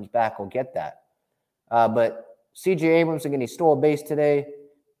Tatis comes back, will get that. But CJ Abrams, again, he stole a base today.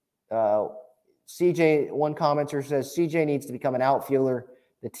 One commenter says, CJ needs to become an outfielder.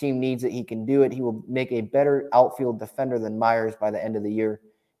 The team needs it. He can do it. He will make a better outfield defender than Myers by the end of the year.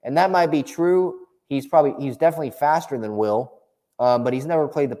 And that might be true. He's definitely faster than Will, but he's never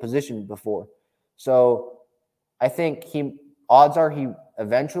played the position before. So I think odds are he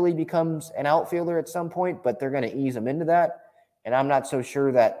eventually becomes an outfielder at some point, but they're going to ease him into that. And I'm not so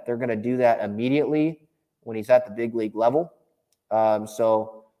sure that they're going to do that immediately when he's at the big league level.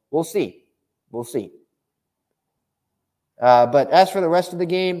 So we'll see. But as for the rest of the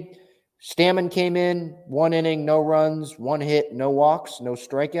game, Stammen came in, 1 inning, no runs, 1 hit, no walks, no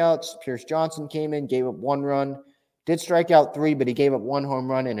strikeouts. Pierce Johnson came in, gave up 1 run, did strike out 3, but he gave up 1 home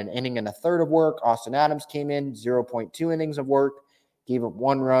run in an inning and a third of work. Austin Adams came in, 0.2 innings of work, gave up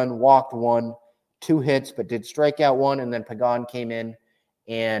 1 run, walked 1, 2 hits, but did strike out 1. And then Pagan came in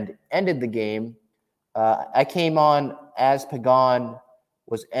and ended the game. I came on as Pagan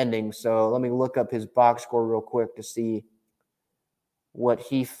was ending. So let me look up his box score real quick to see what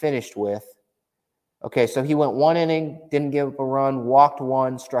he finished with. Okay, so he went 1 inning, didn't give up a run, walked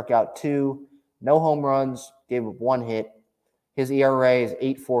 1, struck out 2, no home runs, gave up 1 hit. His ERA is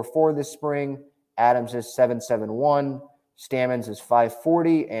 8.44 this spring. Adams is 7.71. Stamens is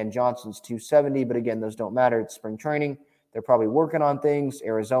 5.40, and Johnson's 2.70. But again, those don't matter. It's spring training. They're probably working on things.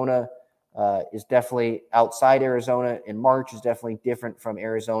 Arizona is definitely outside Arizona in March is definitely different from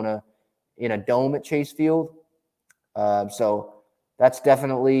Arizona in a dome at Chase Field. So that's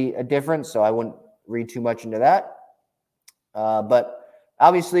definitely a difference. So I wouldn't read too much into that. But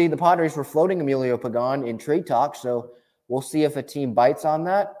obviously the Padres were floating Emilio Pagan in trade talk. So we'll see if a team bites on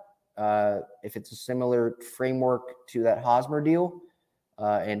that. If it's a similar framework to that Hosmer deal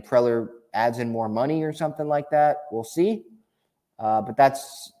and Preller adds in more money or something like that, we'll see. But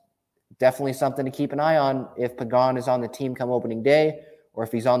that's definitely something to keep an eye on if Pagan is on the team come opening day, or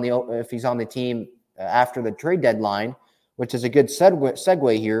if he's on the team after the trade deadline, which is a good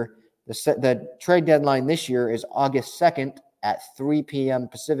segue here. The trade deadline this year is August 2nd at 3 p.m.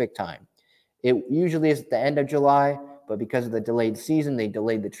 Pacific time. It usually is at the end of July, but because of the delayed season, they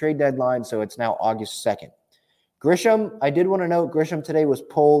delayed the trade deadline, so it's now August 2nd. Grisham, I did want to note, Grisham today was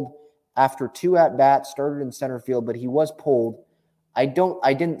pulled after 2 at-bats, started in center field, but he was pulled. I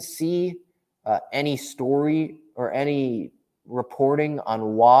didn't see any story or any reporting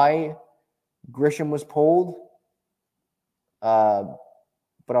on why Grisham was pulled, but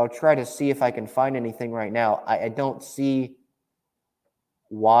I'll try to see if I can find anything right now. I don't see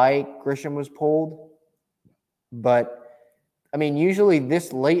why Grisham was pulled, but I mean, usually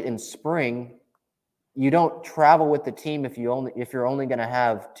this late in spring, you don't travel with the team if you're only going to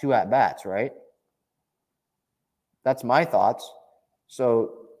have 2 at-bats, right? That's my thoughts.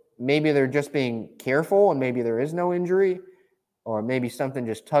 So maybe they're just being careful and maybe there is no injury, or maybe something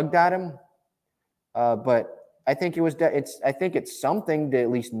just tugged at him. But I think it's something to at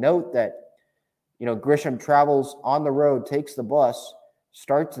least note that, Grisham travels on the road, takes the bus,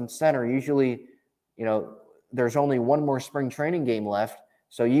 starts in center. Usually, there's only one more spring training game left.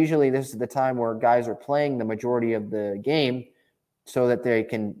 So usually this is the time where guys are playing the majority of the game so that they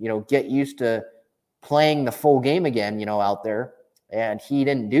can, get used to playing the full game again, out there. And he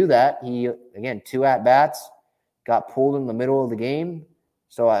didn't do that. He, again, 2 at-bats, got pulled in the middle of the game.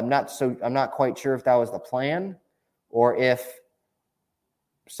 So I'm not quite sure if that was the plan or if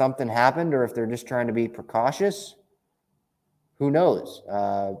something happened or if they're just trying to be precautious. Who knows?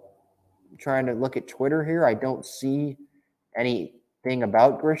 Trying to look at Twitter here. I don't see anything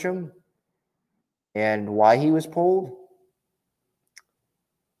about Grisham and why he was pulled.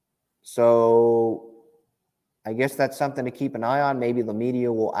 So I guess that's something to keep an eye on. Maybe the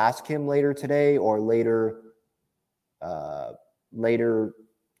media will ask him later today or later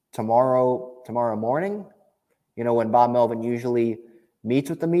tomorrow morning, when Bob Melvin usually meets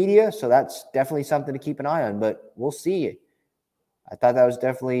with the media. So that's definitely something to keep an eye on, but we'll see. I thought that was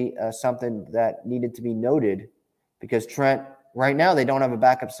definitely something that needed to be noted because Trent, right now, they don't have a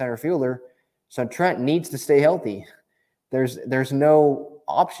backup center fielder. So Trent needs to stay healthy. There's no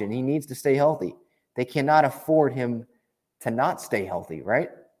option. He needs to stay healthy. They cannot afford him to not stay healthy, right?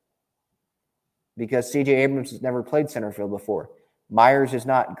 Because C.J. Abrams has never played center field before. Myers is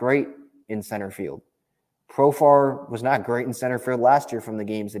not great in center field. Profar was not great in center field last year from the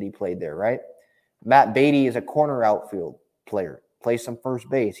games that he played there, right? Matt Beatty is a corner outfield player. Plays some first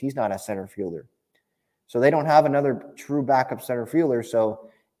base. He's not a center fielder. So they don't have another true backup center fielder. So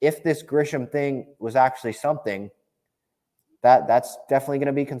if this Grisham thing was actually something, that's definitely going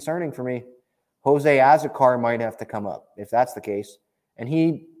to be concerning for me. Jose Azocar might have to come up if that's the case. And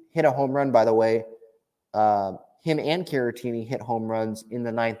he hit a home run, by the way. Him and Caratini hit home runs in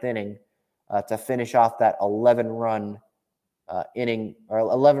the 9th inning to finish off that 11-run inning or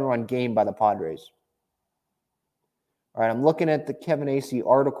 11-run game by the Padres. All right, I'm looking at the Kevin Acee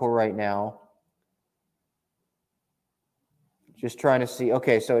article right now. Just trying to see.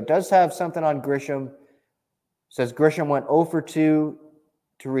 Okay, so it does have something on Grisham. It says Grisham went 0 for 2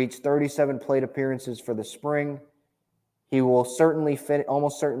 to reach 37 plate appearances for the spring. He will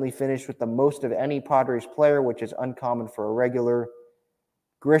almost certainly finish with the most of any Padres player, which is uncommon for a regular.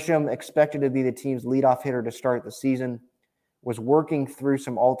 Grisham, expected to be the team's leadoff hitter to start the season, was working through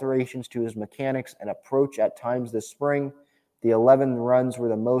some alterations to his mechanics and approach at times this spring. The 11 runs were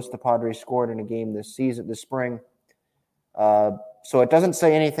the most the Padres scored in a game this spring. So it doesn't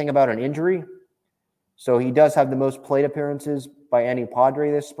say anything about an injury. So he does have the most plate appearances by any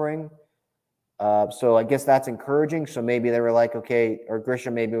Padre this spring. So I guess that's encouraging. So maybe they were like, okay, or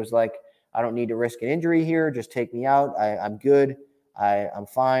Grisham maybe was like, I don't need to risk an injury here. Just take me out. I'm good. I'm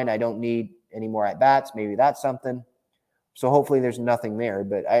fine. I don't need any more at-bats. Maybe that's something. So hopefully there's nothing there.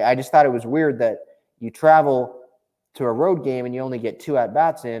 But I just thought it was weird that you travel to a road game and you only get 2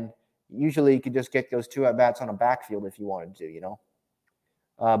 at-bats in. Usually you could just get those 2 at-bats on a backfield if you wanted to, you know.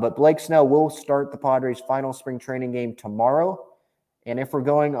 But Blake Snell will start the Padres' final spring training game tomorrow. And if we're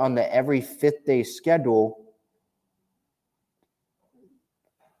going on the every 5th day schedule,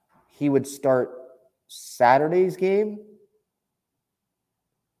 he would start Saturday's game,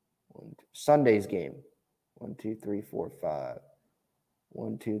 Sunday's game. 1, 2, 3, 4, 5.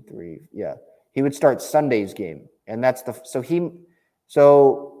 1, 2, 3. Yeah. He would start Sunday's game. And that's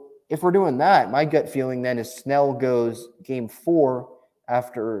so if we're doing that, my gut feeling then is Snell goes game 4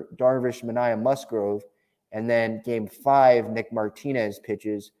 after Darvish, Manaea, Musgrove, and then game 5, Nick Martinez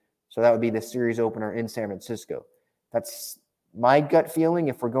pitches. So that would be the series opener in San Francisco. That's my gut feeling.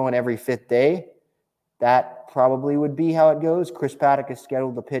 If we're going every 5th day, that probably would be how it goes. Chris Paddack is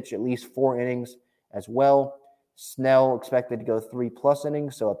scheduled to pitch at least 4 innings as well. Snell expected to go 3+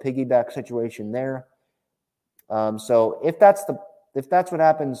 innings, so a piggyback situation there. So if that's what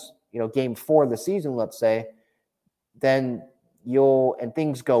happens, game 4 of the season, let's say, then and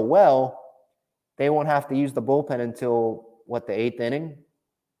things go well, they won't have to use the bullpen until the 8th inning.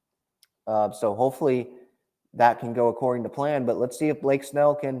 So hopefully that can go according to plan. But let's see if Blake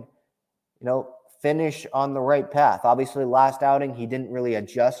Snell can, finish on the right path. Obviously, last outing he didn't really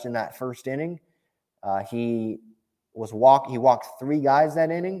adjust in that first inning. He walked 3 guys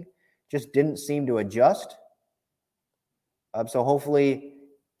that inning, just didn't seem to adjust. So hopefully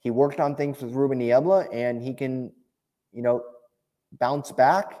he worked on things with Ruben Niebla and he can, bounce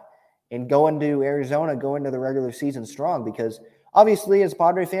back and go into Arizona, go into the regular season strong. Because obviously, as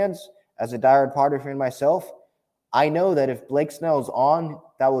Padre fans, as a diehard Padre fan myself, I know that if Blake Snell's on,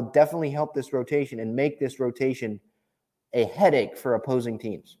 that will definitely help this rotation and make this rotation a headache for opposing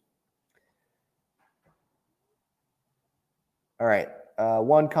teams. All right.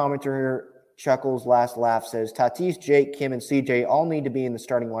 One commenter here, Chuckles Last Laugh, says, Tatis, Jake, Kim, and CJ all need to be in the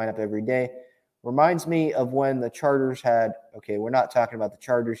starting lineup every day. Reminds me of when the Chargers had, okay, we're not talking about the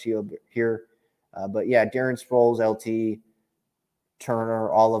Chargers here, but yeah, Darren Sproles, LT, Turner,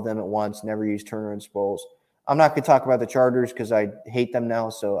 all of them at once, never used Turner and Sproles. I'm not going to talk about the Chargers because I hate them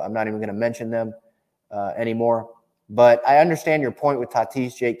now, so I'm not even going to mention them anymore. But I understand your point with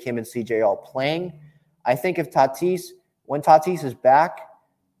Tatis, Jake, Kim, and CJ all playing. I think when Tatis is back,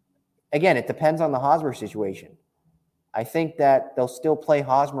 again, it depends on the Hosmer situation. I think that they'll still play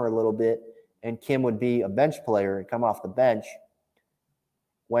Hosmer a little bit, and Kim would be a bench player and come off the bench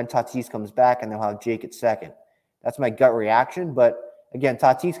when Tatis comes back, and they'll have Jake at second. That's my gut reaction. But again,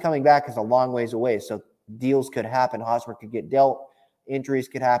 Tatis coming back is a long ways away, so deals could happen. Hosmer could get dealt. Injuries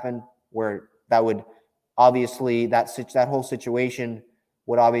could happen where that would obviously, that whole situation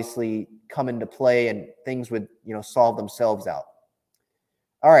would obviously come into play and things would, solve themselves out.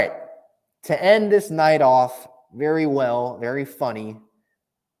 All right. To end this night off very well, very funny,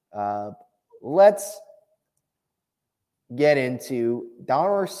 let's get into Don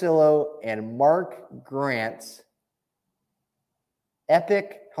Orsillo and Mark Grant's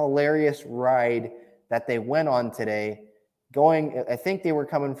epic, hilarious ride that they went on today. I think they were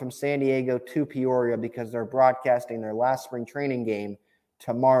coming from San Diego to Peoria because they're broadcasting their last spring training game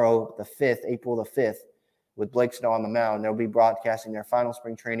tomorrow, April the 5th, with Blake Snell on the mound. They'll be broadcasting their final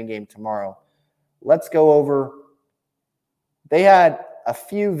spring training game tomorrow. Let's go over. They had a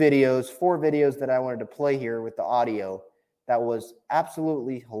few videos, 4 videos that I wanted to play here with the audio that was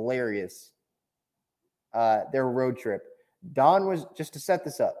absolutely hilarious. Their road trip. Don was, just to set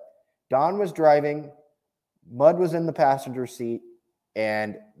this up, Don was driving, Mud was in the passenger seat,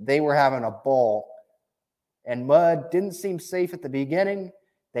 and they were having a ball. And Mud didn't seem safe at the beginning.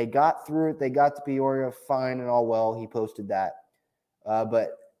 They got through it. They got to Peoria fine and all well. He posted that.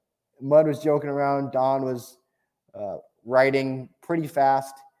 But Mud was joking around. Don was riding pretty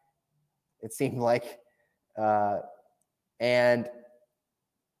fast, it seemed like. And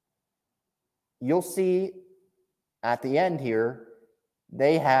you'll see at the end here,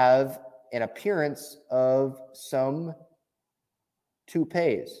 they have an appearance of some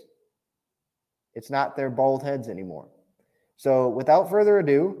toupees. It's not their bald heads anymore. So without further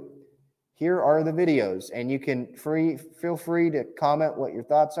ado, here are the videos, and you can feel free to comment what your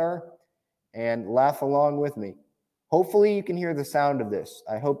thoughts are and laugh along with me. Hopefully you can hear the sound of this.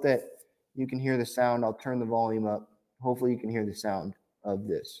 I hope that you can hear the sound. I'll turn the volume up. Hopefully you can hear the sound of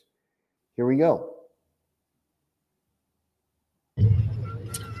this. Here we go.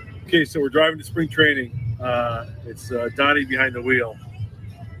 Okay, so we're driving to spring training. It's Donnie behind the wheel.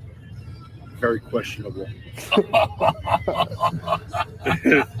 very questionable.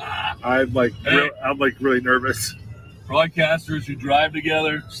 I'm really nervous. Broadcasters who drive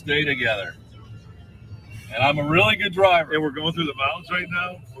together stay together. And I'm a really good driver. And we're going through the mountains right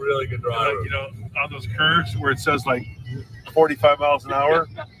now. Really good driver. On those curves where it says 45 miles an hour.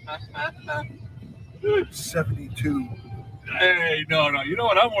 72. Hey, no. You know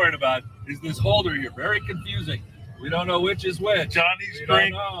what I'm worried about is this holder here. Very confusing. We don't know which is which. Johnny's we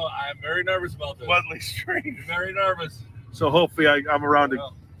string. Don't know. I'm very nervous about this. Wesley's string. Very nervous. So hopefully I'm around to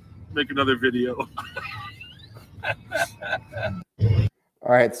make another video. All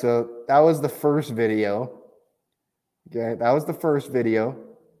right, so that was the first video. Okay, that was the first video.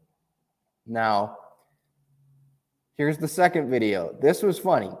 Now, here's the second video. This was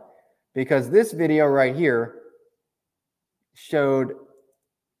funny because this video right here showed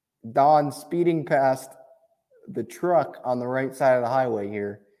Don speeding past the truck on the right side of the highway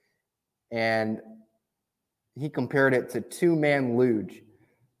here, and he compared it to two-man luge.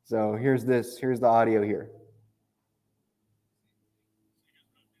 So here's the audio here.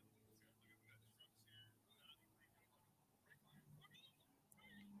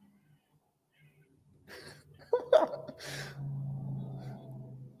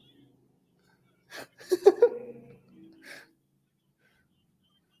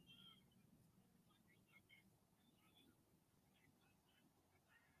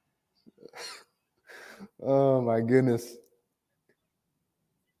 Oh my goodness.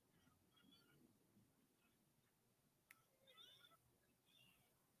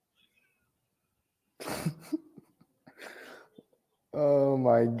 Oh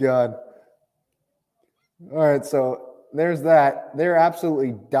my God. All right, so there's that. They're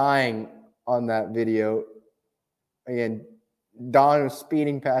absolutely dying on that video. Again, Don was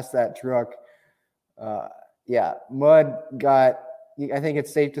speeding past that truck. Mud got, I think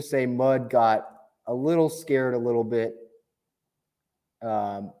it's safe to say Mud got a little scared a little bit.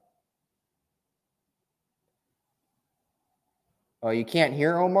 Oh, you can't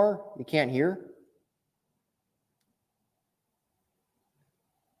hear, Omar? You can't hear?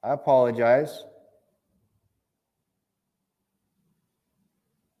 I apologize.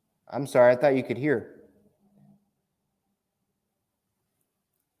 I'm sorry. I thought you could hear.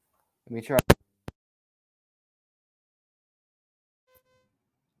 Let me try.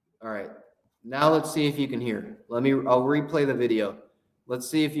 All right. Now let's see if you can hear. I'll replay the video. Let's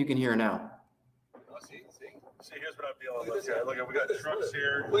see if you can hear now. See, here's what I'm dealing with. Look, we got trucks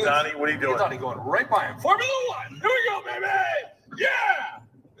here. Donnie, what are you doing? Donnie going right by him. Formula One. Here we go, baby. Yeah.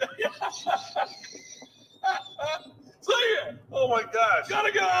 See it. Oh my gosh.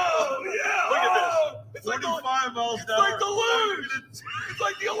 Gotta go. Yeah. Look at this. It's like 45 miles an It's hour. like the luge. It's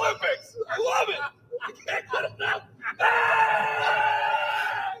like the Olympics. I love it. I can't get enough.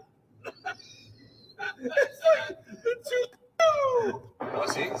 It's like the two. Oh,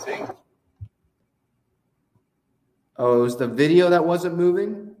 see. Oh, it was the video that wasn't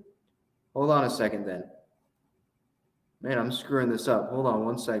moving? Hold on a second then. Man, I'm screwing this up. Hold on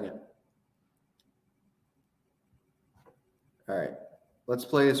one second. All right. Let's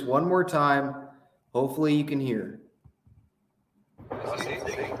play this one more time. Hopefully you can hear. See,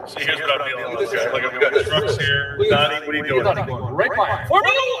 here's what I'm dealing with. Look, we got trucks here. Donnie, what are you doing? Donnie going right by him.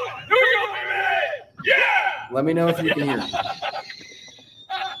 Formula One. Here we go, baby. Yeah. Let me know if you can hear. See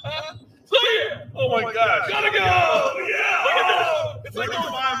it. Oh my gosh. Gotta go. Yeah. Look at this. It's like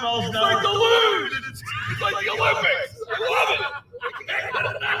 45 miles an It's hour. like the luge. It's like the Olympics. I love it. I can't get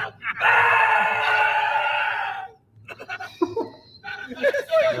enough.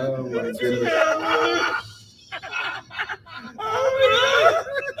 Oh my goodness.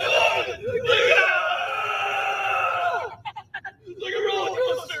 It's like a roller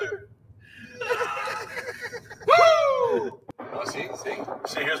coaster. Woo! Oh, see.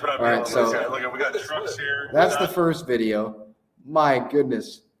 See, here's what I'm All right, dealing with. so Look, we got trucks here. that's the first video. My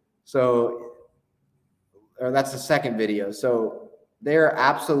goodness. So, or that's the second video. So they're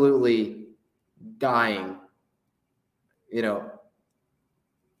absolutely dying,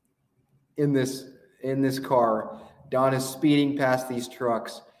 in this car. Don is speeding past these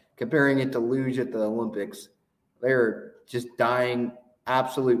trucks, comparing it to luge at the Olympics. They're just dying,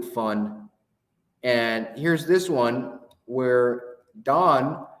 absolute fun. And here's this one where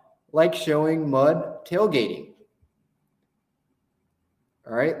Don likes showing Mud tailgating.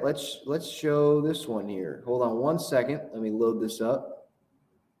 All right, let's show this one here. Hold on one second. Let me load this up.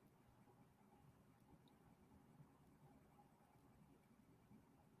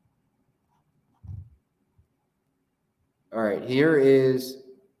 All right, here's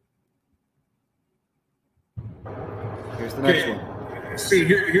the next one. See,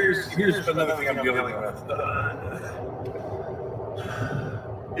 here's another thing I'm dealing with.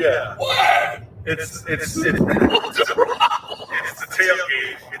 Yeah. What? It's the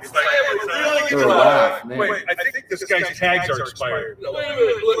tailgate. It's like wait, I think this guy's tags are expired. No, wait a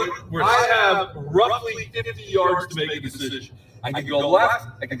minute. Look, I have roughly 50 yards to make a decision. I can go left,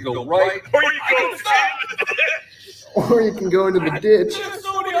 I can go right, Or you can go into the ditch. There's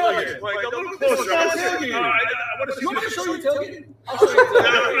so many others. Like, a little closer. You want me to show you tailgate? I'll show you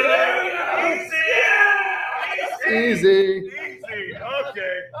tailgate. Easy. Okay.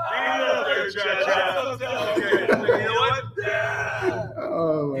 Okay. You know what?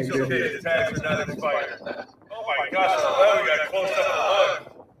 Oh, my He's goodness. okay. The tags are not expired. Oh, my gosh. So glad we got close up to the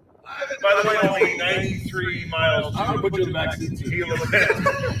lug. By the way, only 93 miles. I'm going to put you in the back seat, too.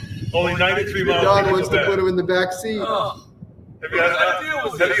 Only 93 miles. Don wants to put him in the back seat. Have you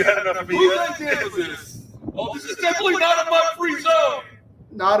had enough of me Whose yet? idea was this? Oh, this is definitely not a mud-free zone.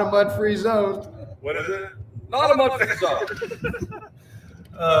 Not a mud-free zone. What is it? Not a mud-free zone.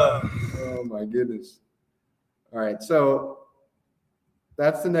 Oh, my goodness. All right, so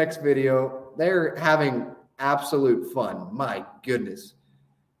that's the next video. They're having absolute fun. My goodness.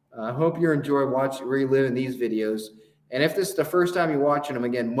 I hope you enjoy reliving these videos. And if this is the first time you're watching them,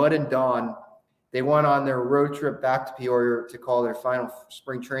 again, Mud and Don, they went on their road trip back to Peoria to call their final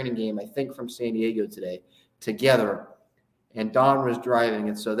spring training game, I think from San Diego today, together. And Don was driving,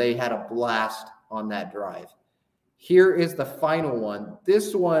 and so they had a blast on that drive. Here is the final one.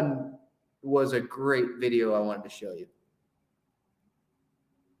 This one was a great video I wanted to show you.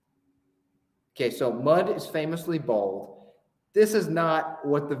 Okay, so Mud is famously bald. This is not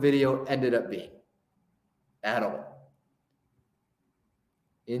what the video ended up being at all.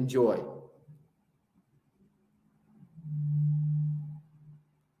 Enjoy.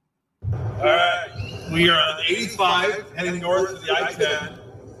 All right. We are on 85 heading north to the I-10.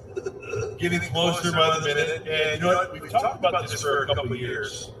 Getting closer by the minute. And you know what? We've talked about this for a couple of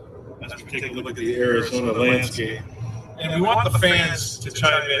years as we take a look at the Arizona landscape. And we want the fans to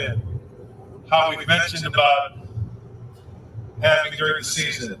chime in. How we've mentioned about having during the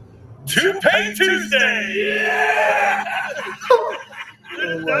season. Toupee Tuesday! Yeah!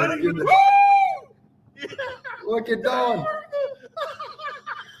 Oh, my goodness. Look at Don.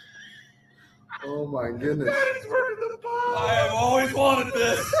 Oh, my goodness. I have always wanted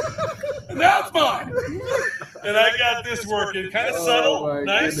this. And now it's mine. And I got this working. Kind of subtle. My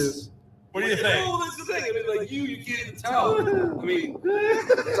Nice. goodness. What do you think? Oh, that's the thing. I mean, like you can't even tell. I mean,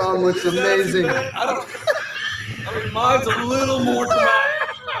 Don looks amazing. I mean, mine's a little more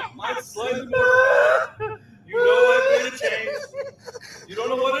dramatic. Mine's slightly more. You know I made a change. You don't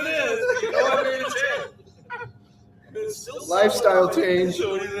know what it is, but you know I made a change. I mean, it's still Lifestyle change.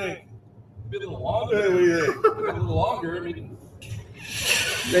 So what do you think? A little longer. Hey, what do you think? A little longer. I mean,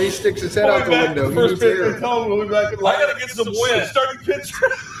 Then he sticks his head out the window. He First needs pitch, air. tell him we'll be back in line. I got to get some wind. Starting pitch.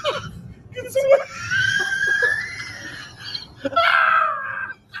 Get some wind.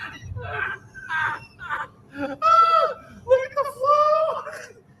 Look at the flow.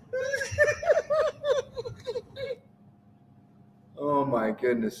 Oh, my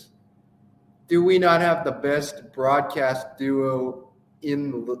goodness. Do we not have the best broadcast duo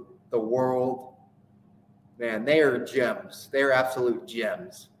in the world? Man, they are gems. They're absolute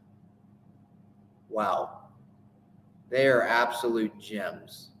gems. Wow. They are absolute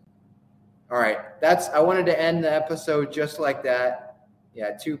gems. All right. I wanted to end the episode just like that.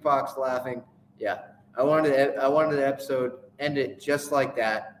 Yeah, Tupac's laughing. Yeah. I wanted the episode end it just like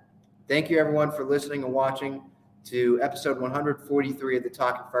that. Thank you everyone for listening and watching to episode 143 of the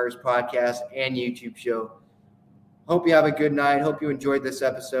Talking Friars podcast and YouTube show. Hope you have a good night. Hope you enjoyed this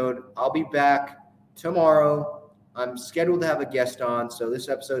episode. I'll be back tomorrow. I'm scheduled to have a guest on, so this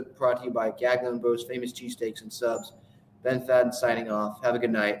episode brought to you by Gagnon Bo's Famous Cheesesteaks and Subs. Ben Fadden signing off. Have a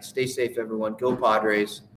good night. Stay safe, everyone. Go Padres.